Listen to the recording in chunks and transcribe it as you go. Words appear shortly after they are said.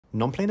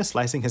Non-planar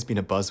slicing has been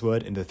a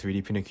buzzword in the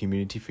 3D printer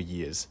community for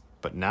years,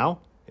 but now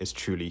it's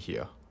truly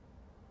here.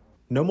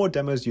 No more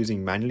demos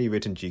using manually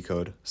written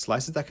G-code,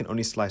 slicers that can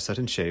only slice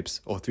certain shapes,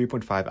 or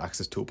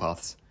 3.5-axis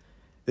toolpaths.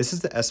 This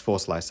is the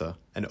S4 slicer,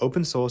 an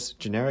open-source,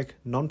 generic,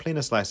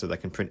 non-planar slicer that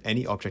can print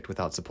any object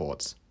without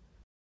supports.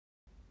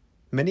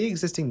 Many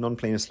existing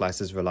non-planar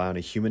slicers rely on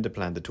a human to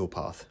plan the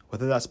toolpath,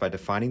 whether that's by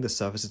defining the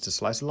surfaces to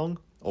slice along,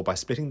 or by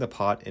splitting the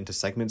part into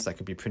segments that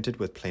can be printed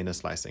with planar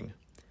slicing.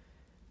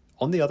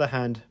 On the other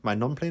hand, my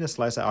non-planar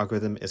slicer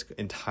algorithm is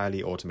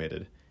entirely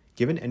automated.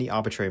 Given any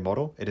arbitrary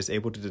model, it is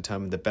able to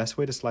determine the best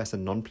way to slice the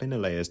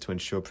non-planar layers to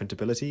ensure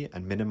printability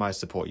and minimize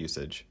support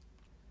usage.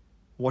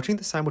 Watching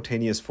the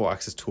simultaneous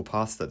 4-axis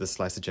toolpaths that this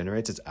slicer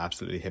generates is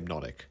absolutely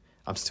hypnotic.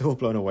 I'm still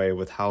blown away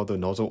with how the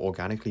nozzle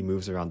organically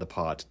moves around the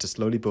part to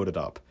slowly build it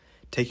up,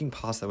 taking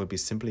paths that would be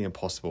simply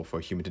impossible for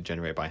a human to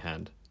generate by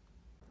hand.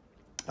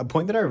 A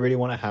point that I really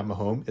want to hammer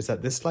home is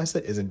that this slicer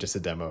isn't just a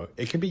demo.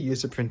 It can be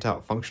used to print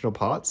out functional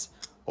parts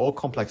or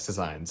complex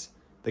designs,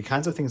 the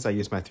kinds of things I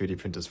use my 3D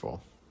printers for.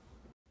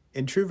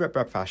 In true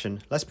RepRap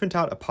fashion, let's print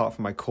out a part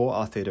from my core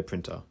R Theta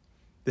printer.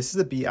 This is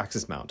a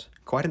B-axis mount,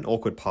 quite an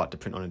awkward part to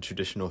print on a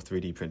traditional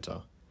 3D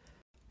printer.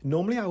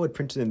 Normally I would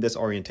print it in this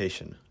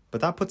orientation,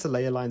 but that puts the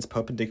layer lines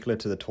perpendicular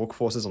to the torque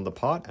forces on the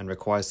part and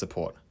requires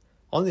support.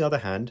 On the other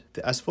hand,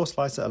 the S4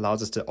 slicer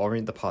allows us to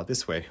orient the part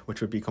this way,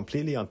 which would be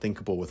completely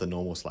unthinkable with a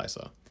normal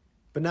slicer.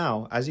 But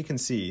now, as you can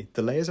see,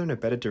 the layers are in a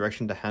better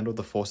direction to handle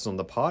the forces on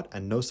the part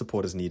and no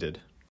support is needed.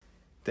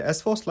 The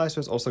S4 slicer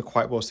is also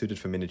quite well suited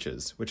for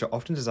miniatures, which are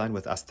often designed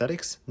with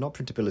aesthetics, not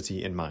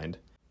printability, in mind.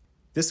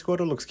 This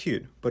squirtle looks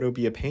cute, but it would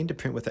be a pain to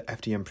print with the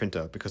FDM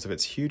printer because of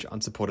its huge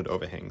unsupported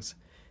overhangs.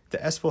 The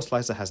S4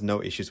 slicer has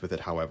no issues with it,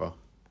 however.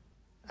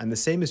 And the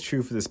same is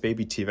true for this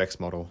baby T-Rex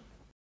model.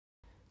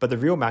 But the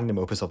real magnum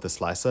opus of the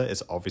slicer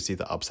is obviously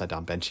the upside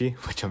down Benchy,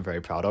 which I'm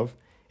very proud of.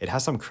 It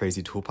has some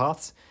crazy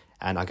toolpaths,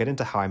 and I'll get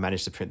into how I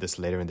managed to print this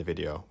later in the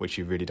video, which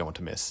you really don't want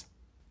to miss.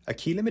 A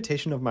key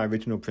limitation of my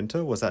original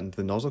printer was that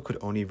the nozzle could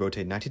only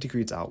rotate 90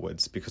 degrees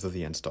outwards because of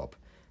the end stop,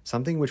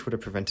 something which would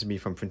have prevented me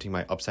from printing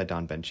my upside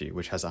down Benchy,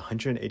 which has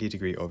 180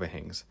 degree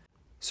overhangs.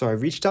 So I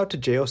reached out to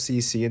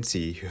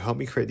JLCCNC, who helped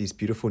me create these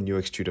beautiful new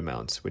extruder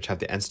mounts, which have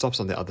the end stops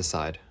on the other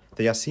side.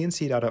 They are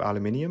CNC'd out of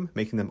aluminium,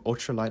 making them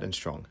ultra light and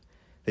strong.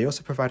 They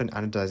also provide an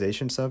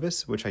anodization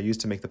service, which I use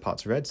to make the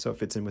parts red so it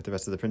fits in with the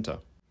rest of the printer.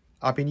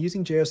 I've been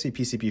using JLC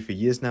PCB for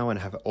years now and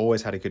have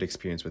always had a good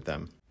experience with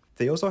them.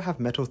 They also have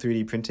metal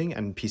 3D printing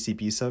and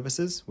PCB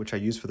services, which I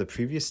used for the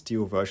previous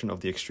steel version of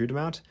the extruder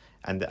mount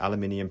and the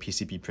aluminium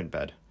PCB print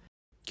bed.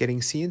 Getting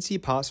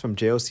CNC parts from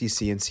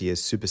JLCCNC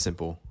is super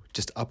simple.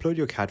 Just upload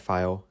your CAD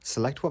file,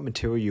 select what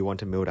material you want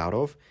to build out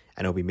of,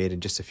 and it'll be made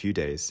in just a few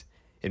days.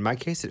 In my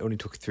case, it only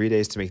took 3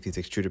 days to make these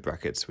extruded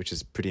brackets, which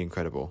is pretty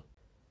incredible.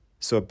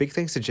 So a big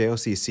thanks to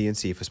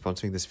JLCCNC for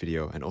sponsoring this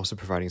video and also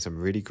providing some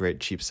really great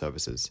cheap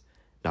services.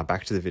 Now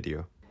back to the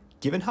video.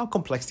 Given how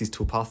complex these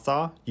toolpaths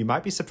are, you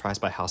might be surprised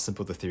by how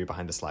simple the theory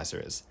behind the slicer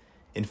is.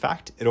 In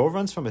fact, it all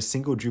runs from a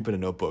single Jupyter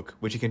notebook,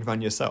 which you can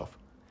run yourself.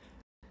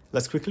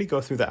 Let's quickly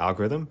go through the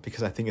algorithm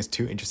because I think it's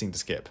too interesting to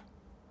skip.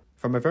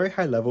 From a very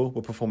high level,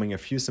 we're performing a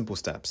few simple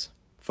steps.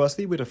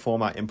 Firstly, we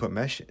deform our input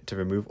mesh to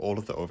remove all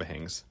of the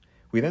overhangs.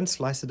 We then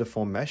slice the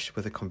deformed mesh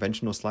with a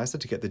conventional slicer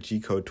to get the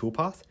G-code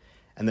toolpath,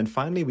 and then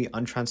finally we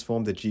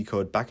untransform the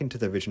G-code back into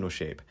the original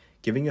shape,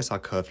 giving us our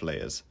curved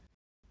layers.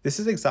 This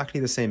is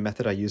exactly the same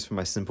method I used for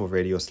my simple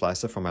radial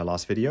slicer from my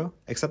last video,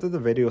 except that the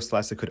radial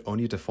slicer could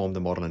only deform the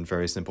model in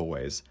very simple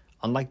ways,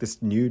 unlike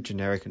this new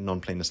generic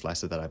non-planar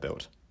slicer that I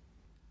built.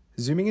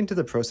 Zooming into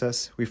the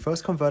process, we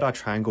first convert our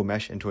triangle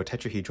mesh into a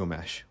tetrahedral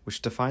mesh,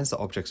 which defines the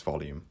object's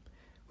volume.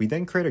 We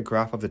then create a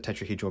graph of the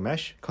tetrahedral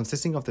mesh,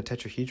 consisting of the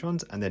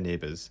tetrahedrons and their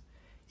neighbors.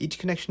 Each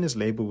connection is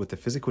labeled with the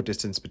physical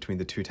distance between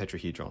the two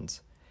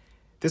tetrahedrons.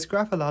 This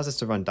graph allows us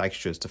to run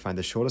Dijkstra's to find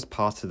the shortest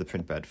path to the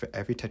print bed for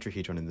every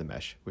tetrahedron in the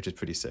mesh, which is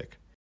pretty sick.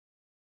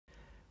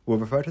 We'll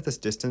refer to this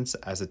distance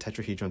as the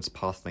tetrahedron's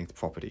path length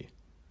property.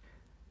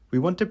 We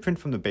want to print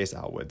from the base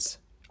outwards,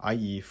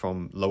 i.e.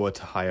 from lower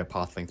to higher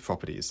path length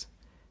properties.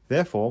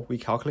 Therefore, we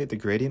calculate the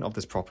gradient of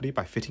this property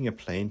by fitting a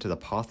plane to the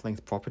path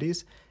length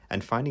properties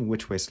and finding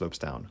which way slopes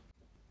down.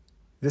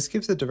 This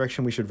gives the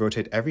direction we should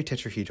rotate every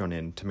tetrahedron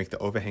in to make the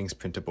overhangs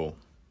printable.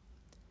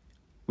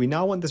 We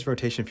now want this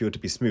rotation field to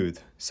be smooth,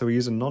 so we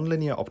use a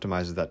nonlinear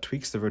optimizer that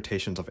tweaks the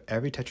rotations of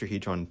every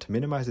tetrahedron to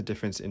minimize the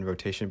difference in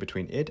rotation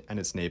between it and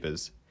its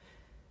neighbors.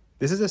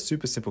 This is a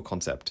super simple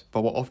concept,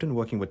 but we're often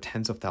working with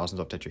tens of thousands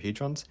of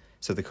tetrahedrons,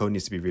 so the code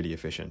needs to be really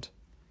efficient.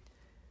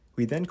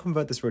 We then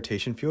convert this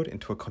rotation field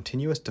into a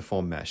continuous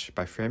deformed mesh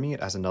by framing it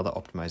as another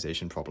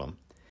optimization problem.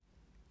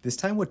 This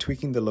time we're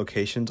tweaking the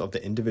locations of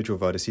the individual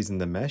vertices in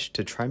the mesh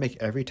to try and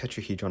make every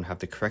tetrahedron have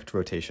the correct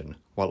rotation,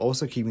 while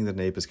also keeping the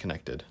neighbors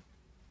connected.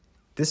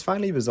 This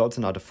finally results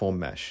in our deformed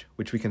mesh,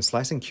 which we can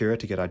slice and cure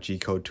to get our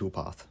G-code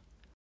toolpath.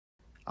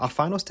 Our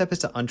final step is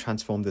to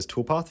untransform this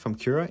toolpath from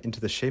Cura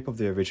into the shape of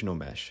the original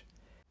mesh.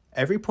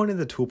 Every point in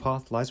the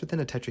toolpath lies within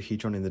a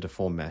tetrahedron in the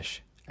deformed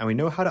mesh, and we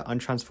know how to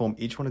untransform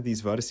each one of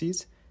these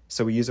vertices,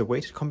 So we use a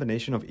weighted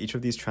combination of each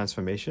of these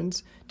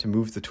transformations to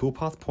move the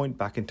toolpath point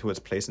back into its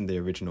place in the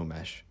original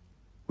mesh.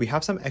 We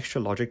have some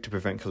extra logic to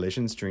prevent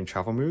collisions during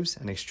travel moves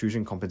and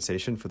extrusion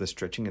compensation for the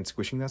stretching and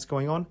squishing that's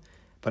going on,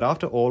 but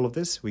after all of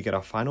this, we get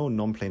our final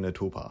non-planar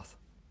toolpath.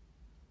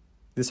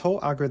 This whole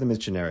algorithm is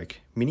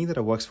generic, meaning that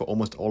it works for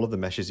almost all of the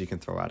meshes you can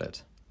throw at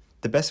it.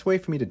 The best way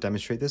for me to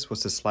demonstrate this was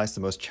to slice the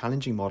most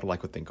challenging model I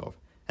could think of,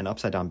 an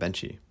upside down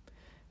Benchy.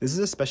 This is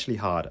especially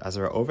hard as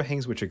there are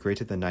overhangs which are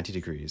greater than 90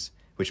 degrees,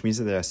 which means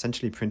that they're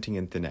essentially printing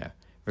in thin air,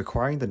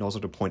 requiring the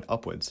nozzle to point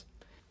upwards.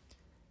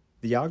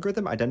 The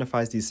algorithm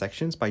identifies these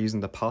sections by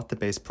using the path to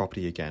base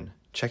property again,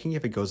 checking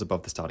if it goes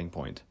above the starting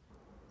point.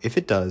 If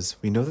it does,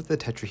 we know that the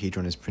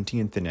tetrahedron is printing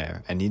in thin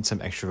air and needs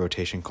some extra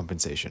rotation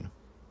compensation.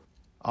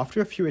 After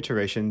a few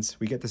iterations,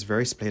 we get this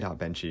very splayed out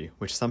Benchy,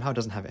 which somehow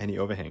doesn't have any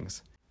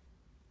overhangs.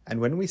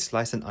 And when we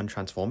slice and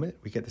untransform it,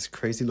 we get this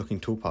crazy looking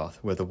toolpath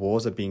where the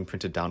walls are being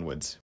printed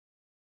downwards.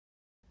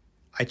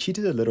 I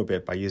cheated a little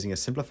bit by using a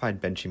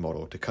simplified Benchy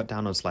model to cut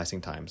down on slicing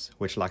times,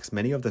 which lacks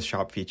many of the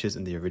sharp features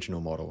in the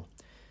original model.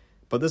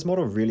 But this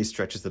model really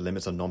stretches the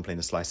limits on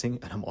non-planar slicing,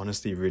 and I'm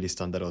honestly really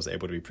stunned that it was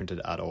able to be printed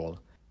at all.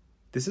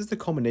 This is the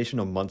culmination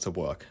of months of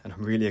work, and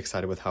I'm really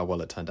excited with how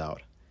well it turned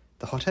out.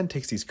 The hot end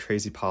takes these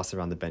crazy paths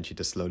around the Benchy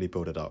to slowly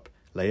build it up,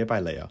 layer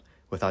by layer,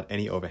 without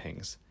any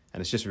overhangs,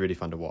 and it's just really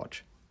fun to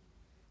watch.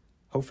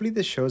 Hopefully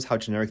this shows how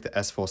generic the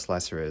S4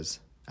 slicer is,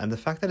 and the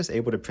fact that it's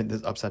able to print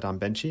this upside down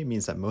Benchy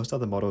means that most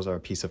other models are a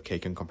piece of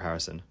cake in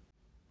comparison.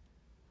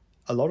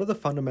 A lot of the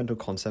fundamental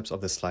concepts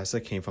of this slicer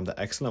came from the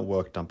excellent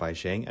work done by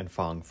Zhang and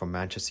Fang from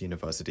Manchester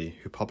University,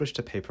 who published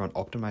a paper on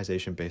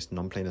optimization-based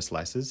non-planar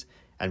slicers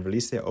and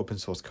released their open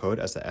source code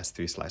as the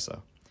S3 slicer.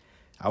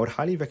 I would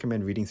highly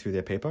recommend reading through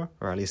their paper,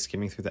 or at least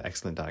skimming through the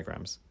excellent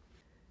diagrams.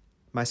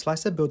 My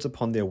slicer builds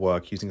upon their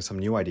work using some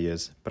new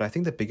ideas, but I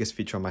think the biggest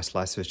feature on my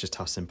slicer is just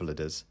how simple it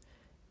is.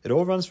 It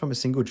all runs from a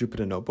single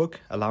Jupyter notebook,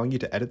 allowing you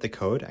to edit the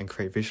code and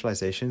create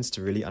visualizations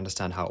to really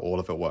understand how all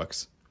of it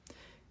works.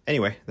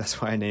 Anyway,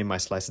 that's why I named my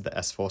slicer the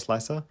S4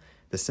 slicer,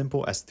 the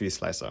simple S3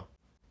 slicer.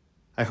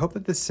 I hope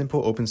that this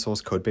simple open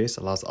source codebase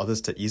allows others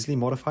to easily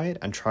modify it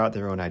and try out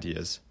their own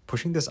ideas,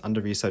 pushing this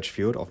under-researched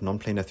field of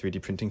non-planar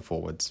 3D printing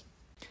forwards.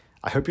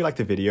 I hope you liked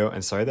the video,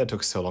 and sorry that it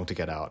took so long to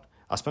get out.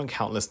 I spent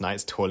countless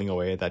nights toiling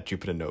away at that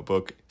Jupyter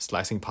notebook,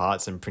 slicing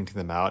parts and printing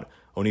them out,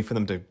 only for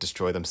them to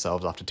destroy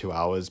themselves after 2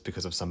 hours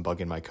because of some bug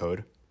in my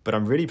code. But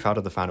I'm really proud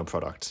of the final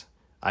product.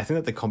 I think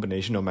that the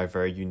combination of my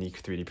very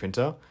unique 3D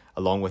printer,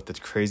 along with the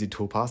crazy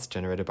toolpaths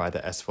generated by the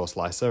S4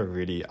 slicer,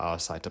 really are a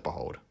sight to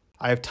behold.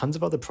 I have tons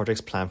of other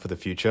projects planned for the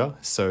future,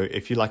 so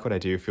if you like what I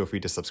do, feel free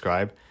to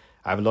subscribe.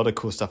 I have a lot of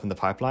cool stuff in the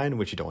pipeline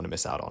which you don't want to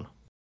miss out on.